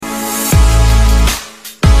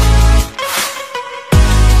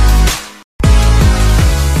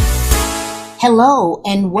Hello,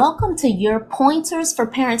 and welcome to your Pointers for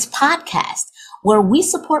Parents podcast, where we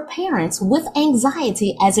support parents with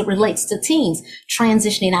anxiety as it relates to teens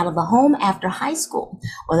transitioning out of the home after high school,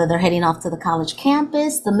 whether they're heading off to the college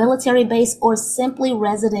campus, the military base, or simply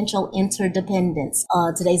residential interdependence.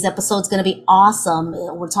 Today's episode is going to be awesome.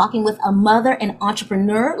 We're talking with a mother and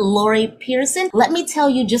entrepreneur, Lori Pearson. Let me tell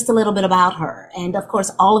you just a little bit about her. And of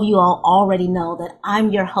course, all of you all already know that I'm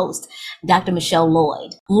your host, Dr. Michelle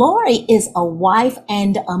Lloyd. Lori is a wife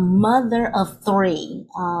and a mother of three.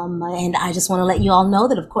 And I just want to let you all know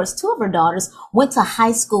that, of course, two of her daughters went to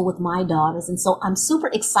high school with my daughters. And so I'm super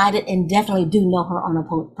excited and definitely do know her on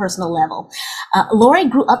a personal level. Lori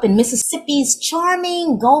grew up in Mississippi's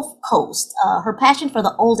charming Gulf Coast. Her passion for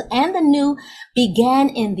the old and the new began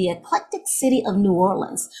in the eclectic city of New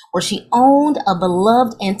Orleans, where she owned a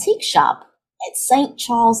beloved antique shop at St.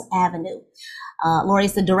 Charles Avenue. Lori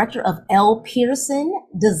is the director of L. Pearson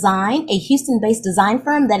Design, a Houston-based design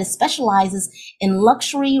firm that specializes in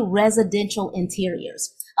luxury residential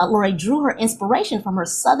interiors. Lori drew her inspiration from her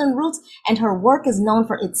Southern roots, and her work is known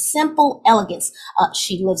for its simple elegance.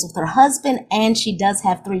 She lives with her husband, and she does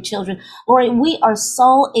have three children. Lori, we are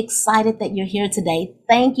so excited that you're here today.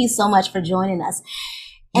 Thank you so much for joining us.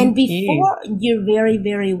 And you're very,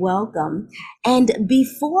 very welcome. And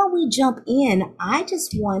before we jump in, I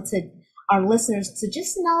just wanted our listeners to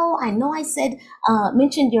just know, I know I said,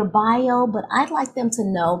 mentioned your bio, but I'd like them to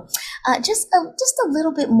know just a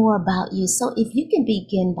little bit more about you. So if you can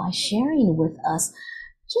begin by sharing with us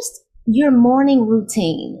just your morning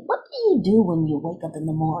routine. What do you do when you wake up in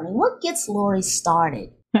the morning? What gets Lori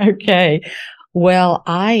started? Okay. Well,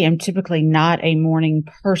 I am typically not a morning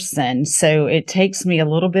person, so it takes me a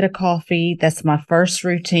little bit of coffee. That's my first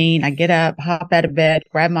routine. I get up, hop out of bed,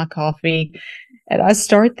 grab my coffee, and I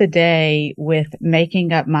start the day with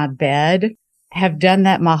making up my bed. Have done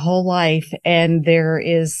that my whole life. And there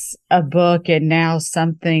is a book and now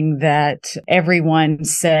something that everyone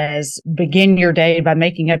says, begin your day by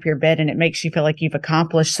making up your bed, and it makes you feel like you've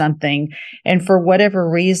accomplished something. And for whatever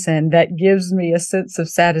reason, that gives me a sense of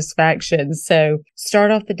satisfaction. So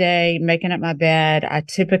start off the day making up my bed. I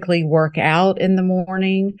typically work out in the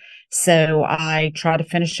morning. So I try to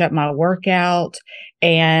finish up my workout.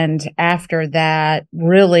 And after that,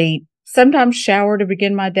 really sometimes shower to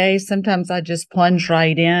begin my day. Sometimes I just plunge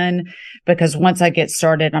right in, because once I get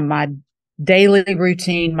started on my daily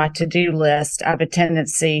routine, my to-do list, I have a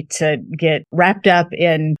tendency to get wrapped up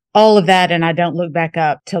in all of that, and I don't look back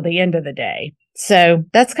up till the end of the day. So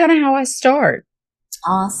that's kind of how I start.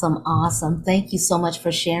 Awesome. Thank you so much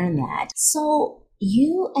for sharing that. So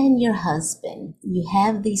you and your husband, you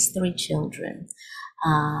have these three children.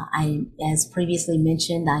 As previously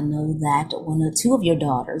mentioned, I know that two of your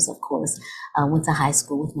daughters, of course, went to high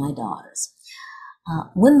school with my daughters.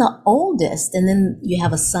 When the oldest, and then you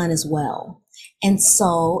have a son as well. And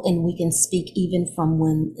we can speak even from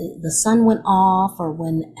when the son went off or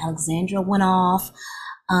when Alexandra went off.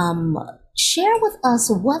 Share with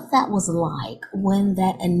us what that was like when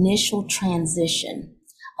that initial transition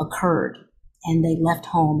occurred and they left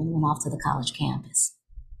home and went off to the college campus.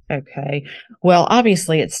 Okay. Well,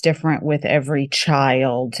 obviously it's different with every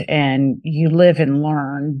child, and you live and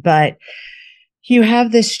learn, but you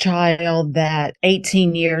have this child that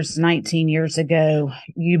 18 years, 19 years ago,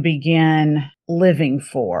 you began living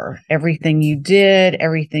for. Everything you did,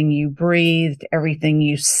 everything you breathed, everything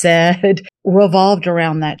you said revolved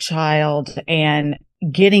around that child, and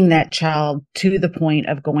getting that child to the point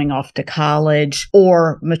of going off to college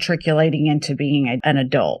or matriculating into being an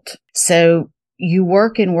adult. So you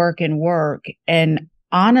work and work and work. And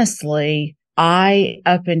honestly,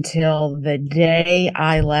 up until the day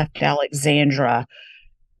I left Alexandra,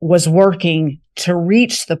 was working to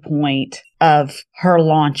reach the point of her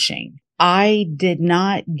launching. I did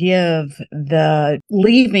not give the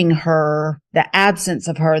leaving her, the absence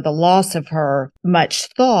of her, the loss of her much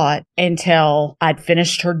thought until I'd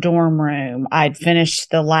finished her dorm room. I'd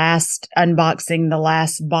finished unboxing the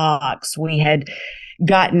last box. We had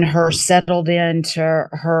gotten her settled into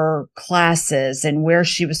her classes and where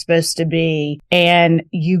she was supposed to be. And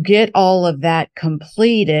you get all of that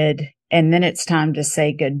completed, and then it's time to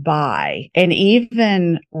say goodbye. And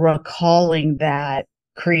even recalling that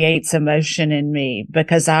creates emotion in me,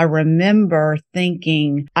 because I remember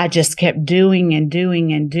thinking I just kept doing and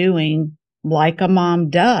doing and doing like a mom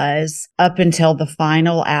does up until the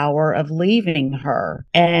final hour of leaving her,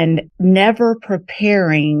 and never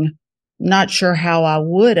preparing. Not sure how I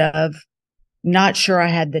would have, not sure I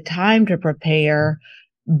had the time to prepare,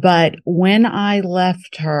 but when I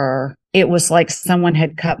left her, it was like someone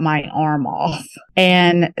had cut my arm off.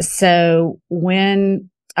 And so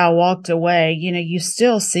when I walked away, you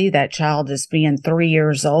still see that child as being 3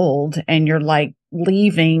 years old, and you're like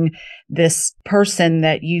leaving this person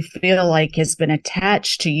that you feel like has been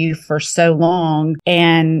attached to you for so long,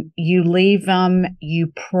 and you leave them.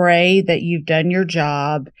 You pray that you've done your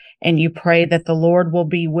job, and you pray that the Lord will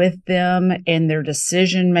be with them in their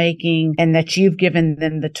decision making and that you've given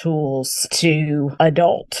them the tools to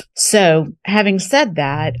adult. So having said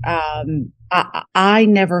that, I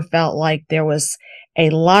never felt like there was a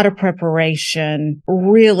lot of preparation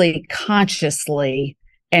really consciously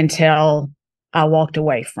until I walked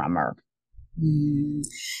away from her. Mm.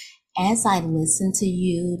 As I listen to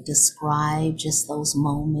you describe just those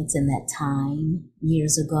moments in that time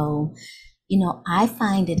years ago, I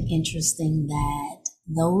find it interesting that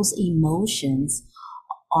those emotions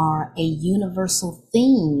are a universal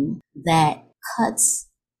theme that cuts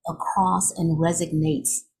across and resonates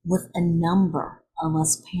with a number of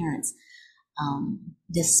us parents.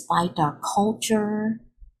 Despite our culture,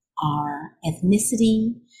 our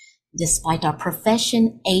ethnicity, despite our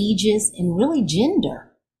profession, ages, and really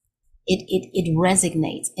gender, it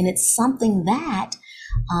resonates. And it's something that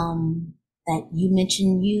that you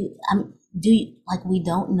mentioned like we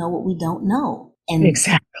don't know what we don't know. And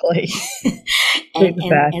exactly.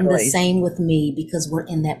 and the same with me, because we're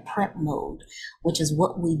in that prep mode, which is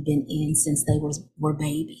what we've been in since they were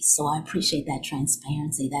babies. So I appreciate that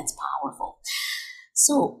transparency. That's powerful.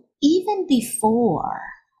 So even before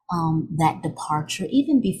that departure,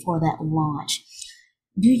 even before that launch,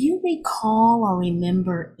 do you recall or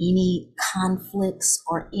remember any conflicts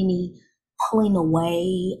or any pulling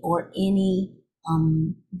away or any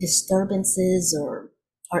disturbances or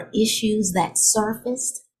issues that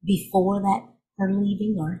surfaced before that her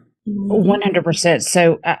leaving or you leaving? 100%.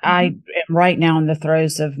 So I am right now in the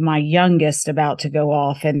throes of my youngest about to go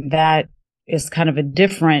off, and that is kind of a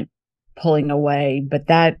different pulling away, but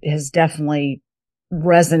that has definitely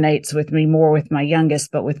resonates with me more with my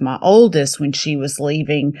youngest. But with my oldest, when she was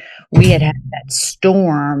leaving, we had that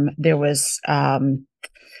storm. There was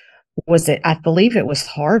it? I believe it was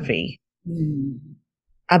Harvey.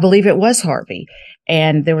 I believe it was Harvey.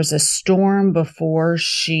 And there was a storm before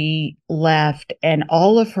she left, and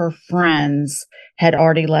all of her friends had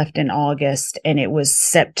already left in August, and it was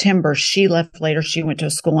September. She left later. She went to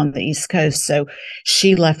a school on the East Coast. So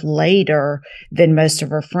she left later than most of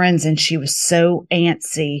her friends, and she was so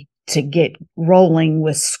antsy to get rolling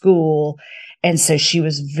with school. And so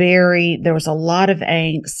there was a lot of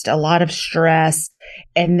angst, a lot of stress.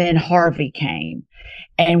 And then Harvey came,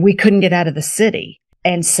 and we couldn't get out of the city.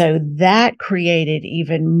 And so that created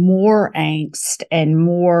even more angst and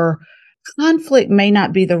more conflict, may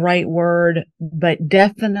not be the right word, but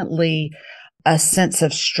definitely a sense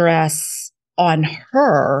of stress on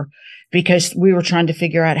her, because we were trying to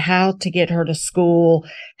figure out how to get her to school,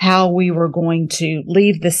 how we were going to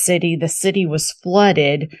leave the city. The city was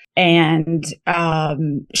flooded, and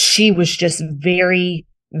she was just very,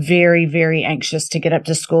 very, very anxious to get up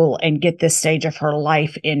to school and get this stage of her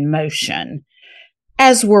life in motion,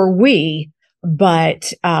 as were we.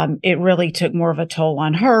 But it really took more of a toll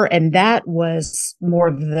on her. And that was more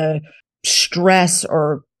of the stress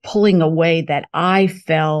or pulling away that I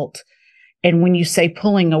felt. And when you say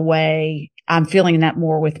pulling away, I'm feeling that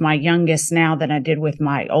more with my youngest now than I did with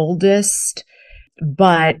my oldest.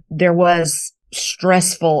 But there was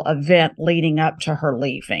stressful event leading up to her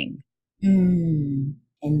leaving. And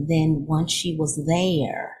then once she was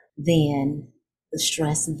there, then the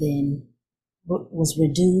stress then was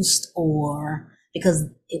reduced, or because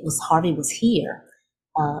Harvey was here,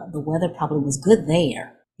 the weather probably was good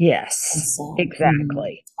there. Yes, so,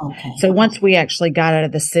 exactly. Okay. So once we actually got out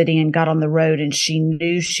of the city and got on the road, and she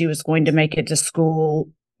knew she was going to make it to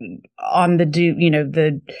school on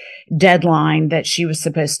the deadline that she was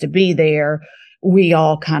supposed to be there, we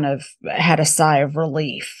all kind of had a sigh of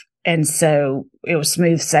relief. And so it was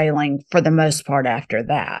smooth sailing for the most part after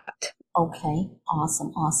that. Okay.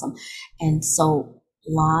 Awesome. And so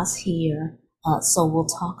Laz here, so we'll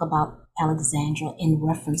talk about Alexandra in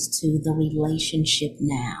reference to the relationship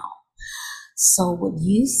now. So would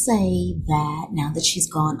you say that now that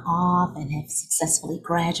she's gone off and have successfully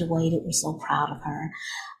graduated, we're so proud of her,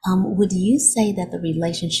 would you say that the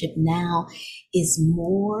relationship now is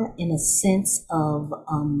more in a sense of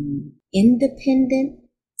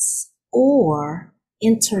independence or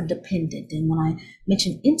interdependent? And when I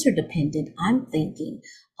mention interdependent, I'm thinking,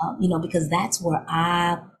 because that's where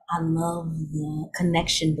I love the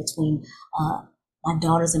connection between my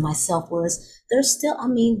daughters and myself, whereas they're still,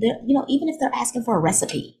 even if they're asking for a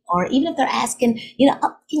recipe, or even if they're asking,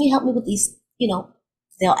 can you help me with these,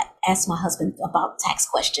 they'll ask my husband about tax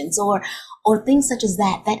questions or things such as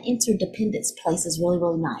that. That interdependence place is really,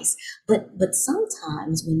 really nice. But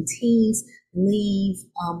sometimes when teens leave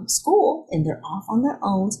school and they're off on their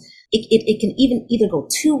own, it can even either go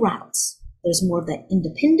two routes. There's more of that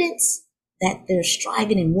independence that they're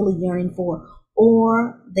striving and really yearning for,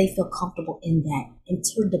 or they feel comfortable in that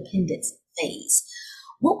interdependence phase.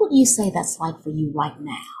 What would you say that's like for you right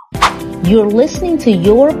now? You're listening to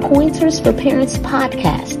Your Pointers for Parents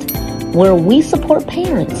podcast, where we support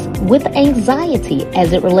parents with anxiety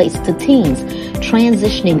as it relates to teens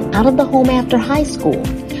transitioning out of the home after high school.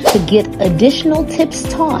 To get additional tips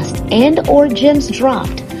tossed and or gems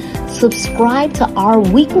dropped, subscribe to our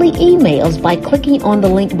weekly emails by clicking on the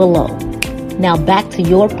link below. Now back to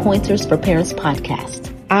Your Pointers for Parents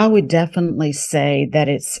podcast. I would definitely say that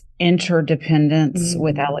it's interdependence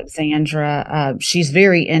with Alexandra. She's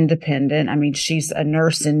very independent. I mean, she's a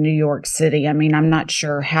nurse in New York City. I mean, I'm not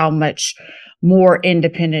sure how much more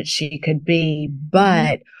independent she could be,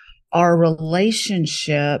 but our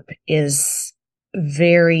relationship is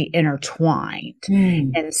very intertwined.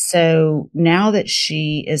 And so now that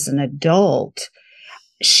she is an adult,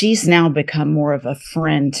 she's now become more of a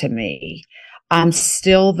friend to me. I'm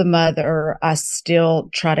still the mother. I still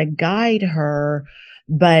try to guide her,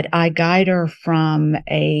 but I guide her from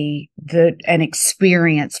an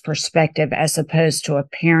experience perspective as opposed to a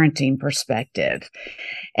parenting perspective.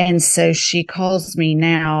 And so she calls me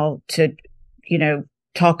now to,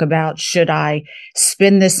 talk about, should I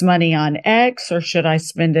spend this money on X or should I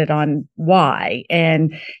spend it on Y?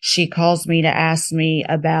 And she calls me to ask me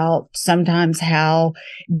about sometimes how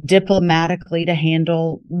diplomatically to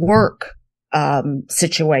handle work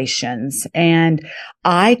situations. And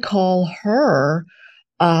I call her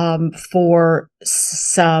for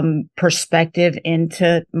some perspective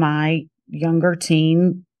into my younger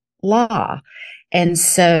teen law. And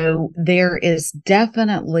so there is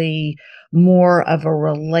definitely more of a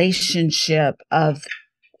relationship of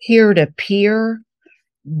peer to peer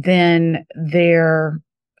than there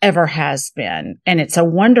ever has been. And it's a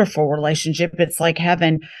wonderful relationship. It's like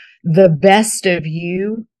having the best of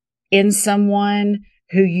you in someone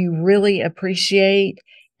who you really appreciate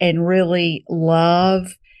and really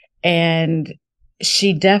love. And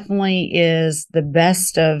she definitely is the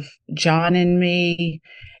best of John and me.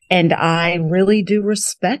 And I really do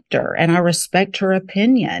respect her, and I respect her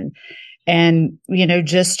opinion and,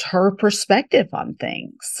 just her perspective on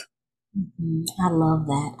things. I love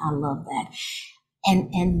that. I love that.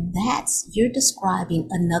 And you're describing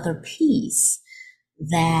another piece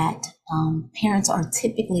that parents are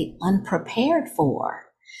typically unprepared for,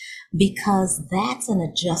 because that's an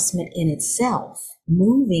adjustment in itself,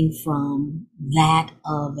 moving from that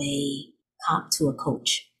of a cop to a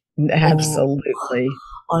coach. Absolutely.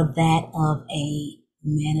 Or that of a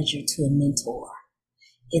manager to a mentor.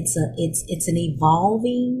 It's an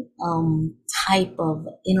evolving type of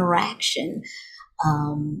interaction.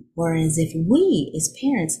 Whereas if we as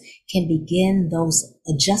parents can begin those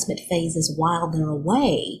adjustment phases while they're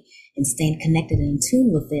away and staying connected and in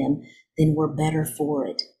tune with them, then we're better for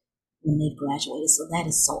it when they've graduated. So that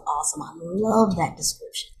is so awesome. I love that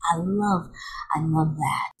description. I love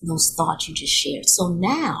that, those thoughts you just shared. So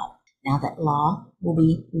now that Law will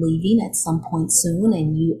be leaving at some point soon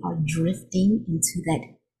and you are drifting into that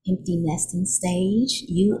empty nesting stage,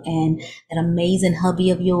 you and that amazing hubby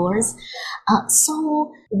of yours.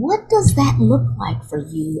 So what does that look like for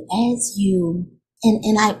you as you,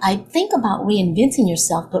 and I think about reinventing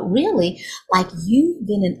yourself, but really like you've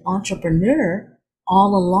been an entrepreneur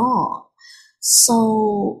all along.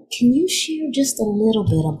 So can you share just a little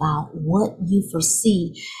bit about what you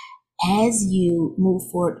foresee as you move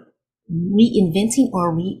forward, reinventing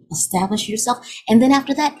or reestablish yourself? And then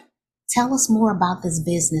after that, tell us more about this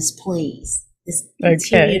business, please. This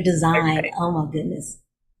interior design. Okay. Oh my goodness.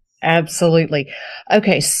 Absolutely.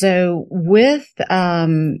 Okay. So with,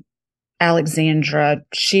 Alexandra,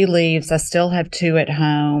 she leaves. I still have two at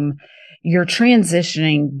home. You're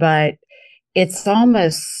transitioning, but it's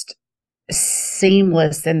almost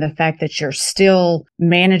seamless in the fact that you're still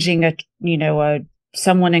managing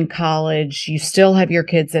someone in college, you still have your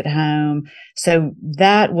kids at home. So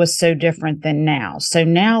that was so different than now. So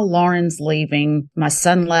now Lauren's leaving. My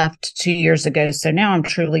son left 2 years ago. So now I'm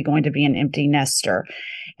truly going to be an empty nester.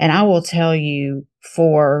 And I will tell you,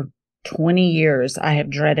 for 20 years, I have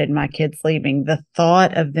dreaded my kids leaving. The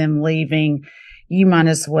thought of them leaving, you might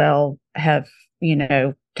as well have,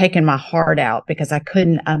 taken my heart out, because I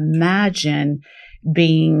couldn't imagine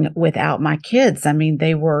being without my kids. I mean,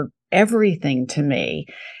 they were everything to me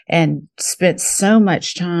and spent so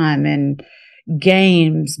much time. And,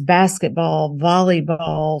 games, basketball,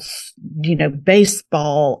 volleyball,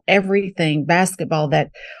 baseball, everything, basketball,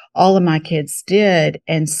 that all of my kids did.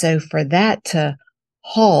 And so for that to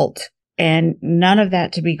halt and none of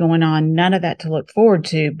that to be going on, none of that to look forward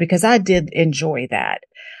to, because I did enjoy that.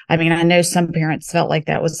 I mean, I know some parents felt like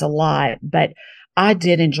that was a lot, but I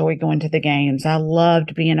did enjoy going to the games. I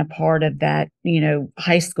loved being a part of that,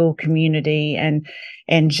 high school community,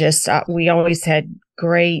 and just we always had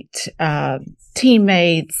great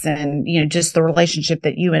teammates, and just the relationship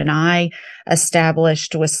that you and I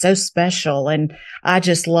established was so special, and I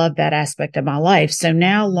just love that aspect of my life. So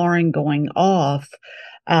now Lauren going off,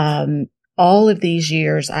 all of these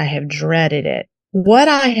years I have dreaded it. What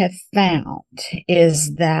I have found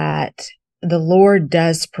is that the Lord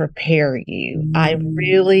does prepare you. I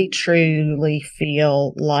really, truly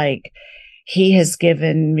feel like He has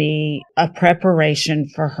given me a preparation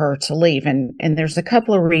for her to leave. And there's a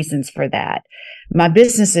couple of reasons for that. My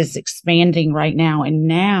business is expanding right now. And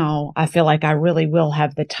now I feel like I really will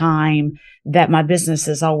have the time that my business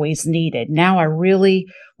has always needed. Now I really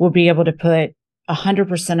will be able to put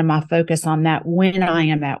 100% of my focus on that when I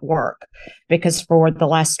am at work, because for the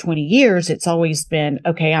last 20 years, it's always been,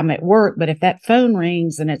 okay, I'm at work, but if that phone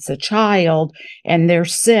rings and it's a child and they're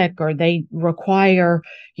sick or they require,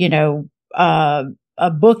 a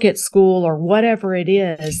book at school or whatever it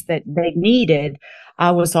is that they needed,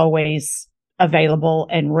 I was always available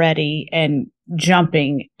and ready and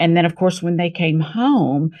jumping. And then, of course, when they came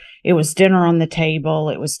home, it was dinner on the table.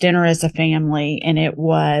 It was dinner as a family, and it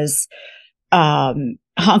was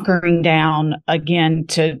hunkering down again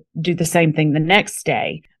to do the same thing the next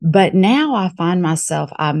day. But now I find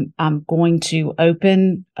myself, I'm going to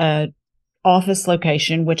open a office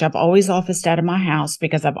location, which I've always officed out of my house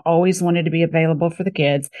because I've always wanted to be available for the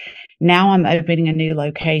kids. Now I'm opening a new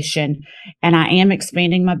location and I am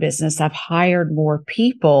expanding my business. I've hired more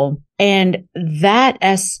people, and that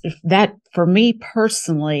for me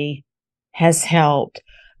personally has helped.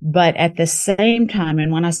 But at the same time,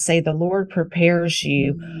 and when I say the Lord prepares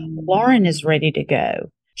you, Lauren is ready to go.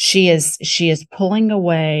 She is pulling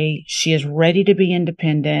away. She is ready to be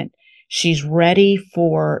independent. She's ready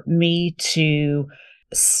for me to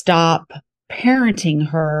stop parenting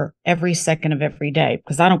her every second of every day,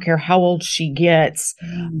 because I don't care how old she gets.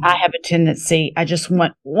 I have a tendency, I just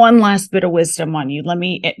want one last bit of wisdom on you. Let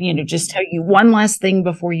me, just tell you one last thing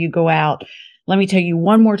before you go out. Let me tell you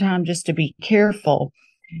one more time just to be careful.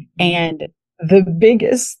 And the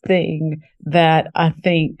biggest thing that I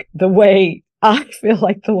think, the way I feel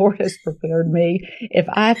like the Lord has prepared me, if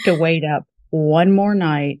I have to wait up one more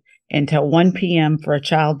night until 1 p.m. for a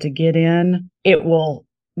child to get in, it will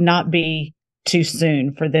not be too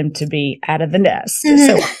soon for them to be out of the nest.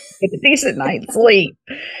 So I get a decent night's sleep.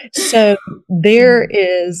 So there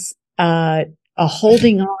is a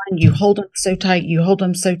holding on. You hold them so tight. You hold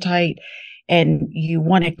them so tight. And you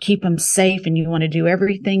want to keep them safe, and you want to do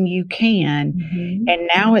everything you can. And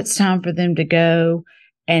now it's time for them to go.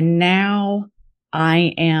 And now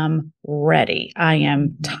I am ready. I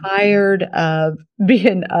am tired of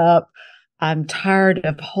being up. I'm tired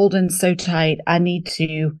of holding so tight. I need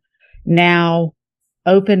to now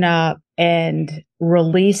open up and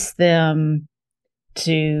release them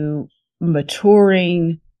to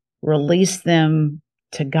maturing, release them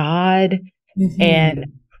to God, and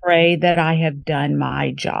pray that I have done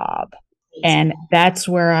my job. And that's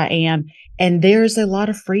where I am. And there's a lot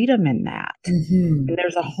of freedom in that. And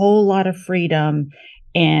there's a whole lot of freedom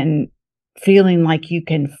in feeling like you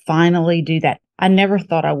can finally do that. I never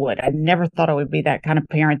thought I would. I never thought I would be that kind of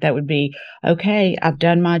parent that would be, okay, I've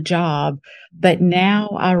done my job. But now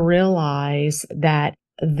I realize that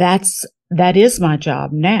that is my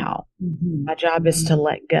job now. My job is to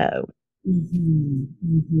let go.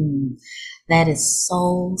 That is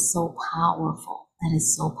so, so powerful. That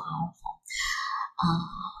is so powerful.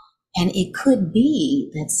 And it could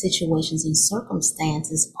be that situations and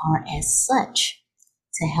circumstances are as such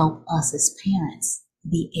to help us as parents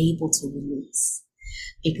be able to release.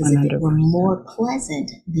 Because 100%. If it were more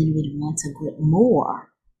pleasant, then we'd want to grip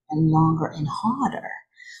more and longer and harder.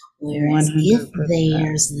 Whereas 100%. If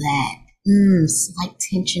there's that slight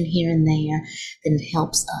tension here and there, then it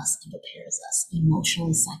helps us and prepares us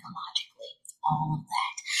emotionally, psychologically, all of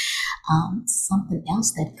that. Something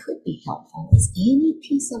else that could be helpful is any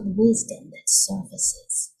piece of wisdom that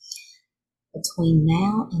surfaces between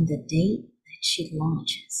now and the date that she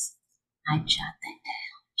launches. I jot that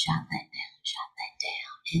down.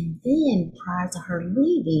 And then prior to her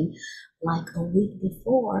leaving, like a week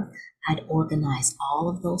before, I'd organize all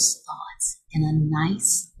of those thoughts in a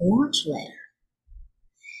nice launch letter.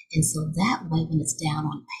 And so that way, when it's down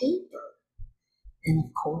on paper, then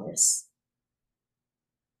of course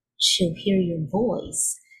she'll hear your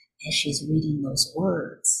voice as she's reading those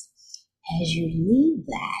words. As you leave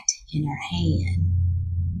that in her hand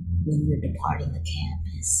when you're departing the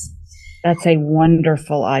campus. That's a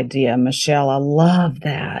wonderful idea, Michelle. I love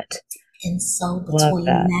that. And so between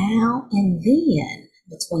now and then,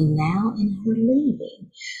 between now and her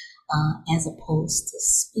leaving, as opposed to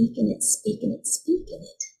speaking it,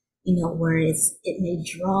 where it may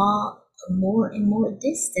draw more and more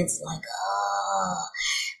distance, like,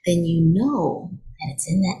 then you know that it's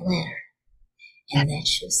in that letter. And that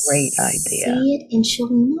she'll great idea. See it and she'll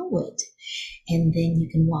know it. And then you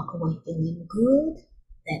can walk away feeling good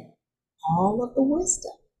that all of the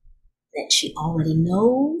wisdom that she already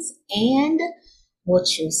knows and what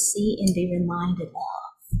she'll see and be reminded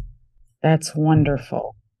of. That's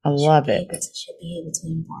wonderful. I love it. She'll be able to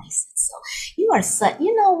embrace it. So you are such,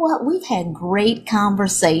 you know what? We've had great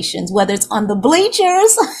conversations, whether it's on the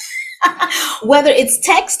bleachers, whether it's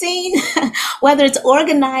texting, whether it's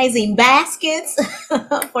organizing baskets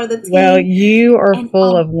for the team. Well, you are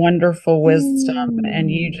full of wonderful wisdom, and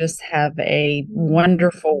you just have a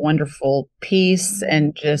wonderful, wonderful peace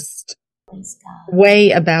and just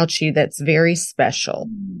way about you that's very special.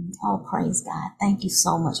 Oh, praise God. Thank you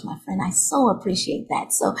so much, my friend. I so appreciate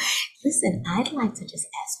that. So listen, I'd like to just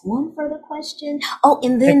ask one further question. Oh,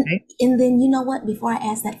 and then you know what, before I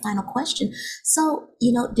ask that final question. So,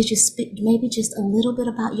 did you speak maybe just a little bit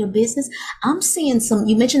about your business? I'm seeing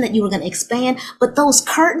you mentioned that you were going to expand, but those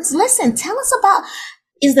curtains, listen, tell us about,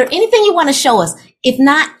 is there anything you want to show us? If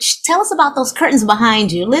not, tell us about those curtains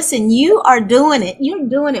behind you. Listen, you are doing it. You're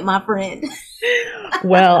doing it, my friend.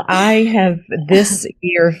 Well, I have this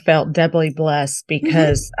year felt doubly blessed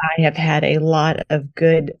because I have had a lot of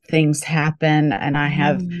good things happen, and I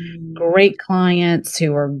have great clients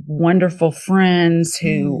who are wonderful friends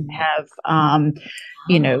who have,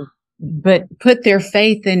 but put their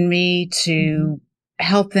faith in me to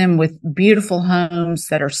help them with beautiful homes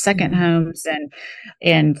that are second homes and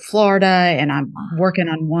in Florida. And I'm working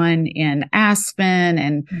on one in Aspen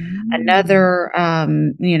and another,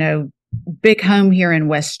 big home here in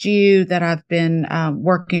West U that I've been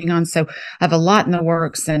working on. So I have a lot in the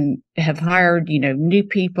works and have hired, new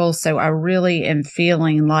people. So I really am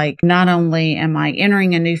feeling like not only am I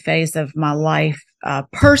entering a new phase of my life,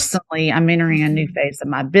 personally, I'm entering a new phase of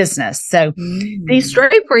my business. So these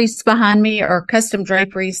draperies behind me are custom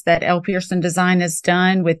draperies that L. Pearson Design has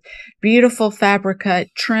done with beautiful fabric cut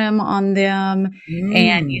trim on them.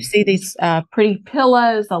 And you see these pretty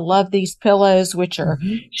pillows. I love these pillows, which are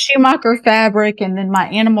Schumacher fabric. And then my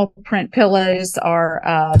animal print pillows are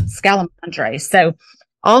Scalamandre. So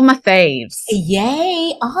all my faves.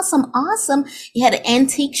 Yay. Awesome. You had an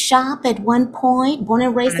antique shop at one point, born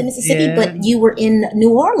and raised in Mississippi, but you were in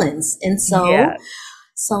New Orleans. And so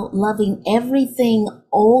loving everything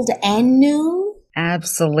old and new.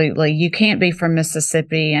 Absolutely. You can't be from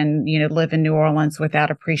Mississippi and, live in New Orleans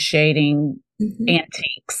without appreciating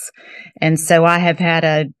antiques. And so I have had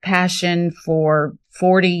a passion for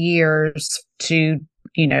 40 years to,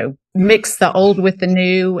 mix the old with the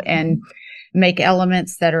new and make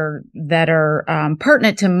elements that are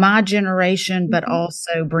pertinent to my generation, but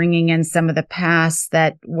also bringing in some of the past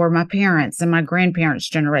that were my parents and my grandparents'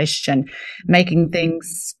 generation, making things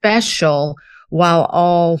special while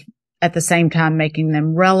all at the same time making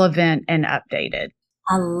them relevant and updated.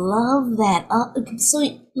 I love that. So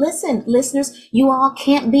listen, listeners, you all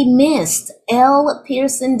can't be missed. L.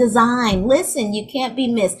 Pearson Design. Listen, you can't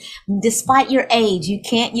be missed. Despite your age, you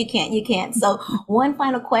can't. So one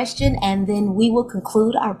final question, and then we will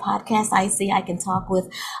conclude our podcast. I see I can talk with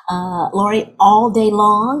Lori all day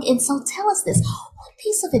long. And so tell us this. What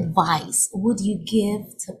piece of advice would you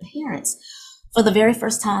give to parents for the very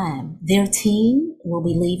first time? Their teen will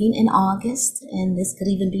be leaving in August, and this could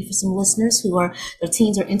even be for some listeners who their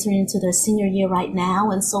teens are entering into their senior year right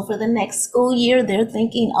now. And so for the next school year, they're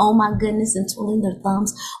thinking, oh my goodness, and twiddling their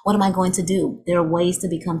thumbs. What am I going to do? There are ways to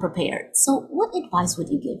become prepared. So what advice would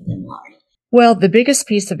you give them, Laurie? Well, the biggest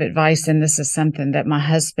piece of advice, and this is something that my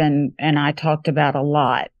husband and I talked about a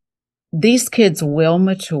lot, these kids will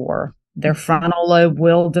mature. Their frontal lobe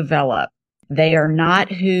will develop. They are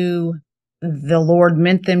not who the Lord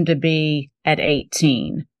meant them to be at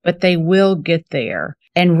 18, but they will get there.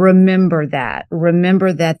 And remember that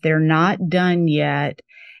they're not done yet,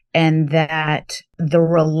 and that the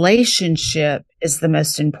relationship is the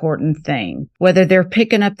most important thing. Whether they're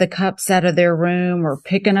picking up the cups out of their room or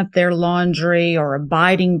picking up their laundry or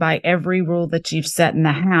abiding by every rule that you've set in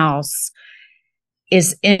the house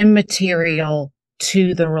is immaterial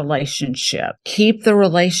to the relationship. Keep the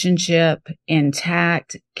relationship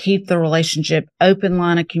intact, keep the relationship open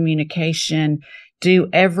line of communication. Do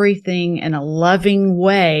everything in a loving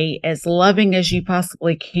way, as loving as you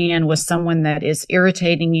possibly can with someone that is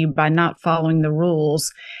irritating you by not following the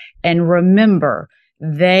rules. And remember,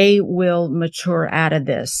 they will mature out of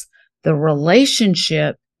this. The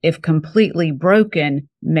relationship, if completely broken,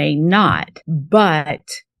 may not, but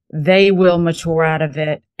they will mature out of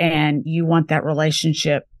it. And you want that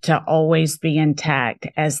relationship to always be intact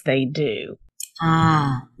as they do.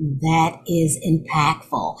 Ah, that is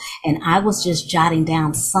impactful. And I was just jotting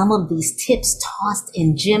down some of these tips tossed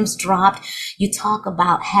and gems dropped. You talk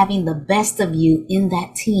about having the best of you in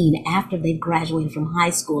that teen after they've graduated from high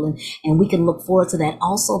school. And we can look forward to that.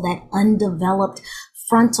 Also, that undeveloped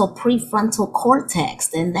prefrontal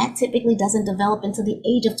cortex. And that typically doesn't develop until the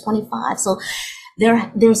age of 25. So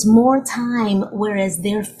there's more time, whereas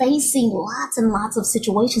they're facing lots and lots of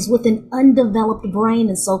situations with an undeveloped brain.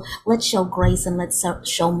 And so let's show grace and let's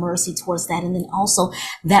show mercy towards that. And then also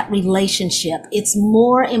that relationship. It's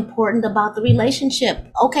more important about the relationship.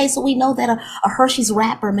 Okay, so we know that a Hershey's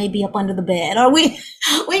wrapper may be up under the bed, or we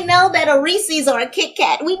know that a Reese's or a Kit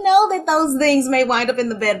Kat, we know that those things may wind up in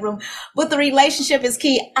the bedroom, but the relationship is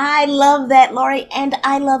key. I love that, Lori, and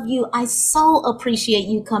I love you. I so appreciate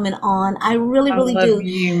you coming on. I really I love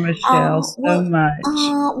you, Michelle, so much.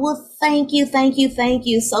 Well, thank you.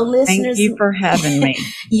 So listeners, thank you for having me.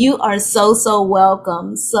 You are so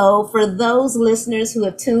welcome. So for those listeners who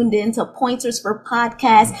have tuned in to Pointers for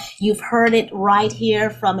Podcast, you've heard it right here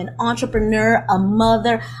from an entrepreneur, a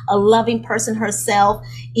mother, a loving person herself.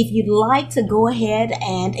 If you'd like to go ahead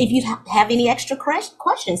and if you have any extra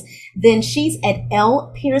questions, then she's at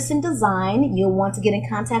L. Pearson Design. You'll want to get in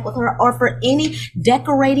contact with her, or for any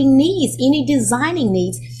decorating needs, any designing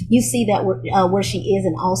needs. You see that where she is,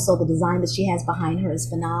 and also the design that she has behind her is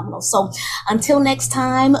phenomenal. So until next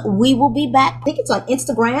time, we will be back. I think it's on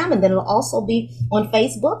Instagram, and then it'll also be on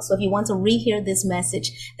Facebook. So if you want to rehear this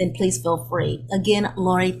message, then please feel free. Again,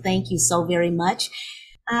 Lori, thank you so very much.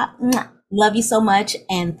 Love you so much,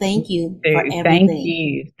 and thank you for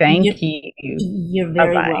everything. Thank you. You're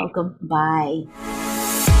very welcome. Bye.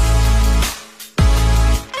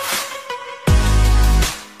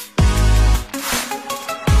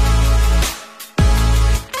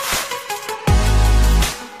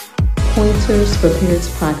 Pointers for Parents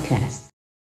Podcast.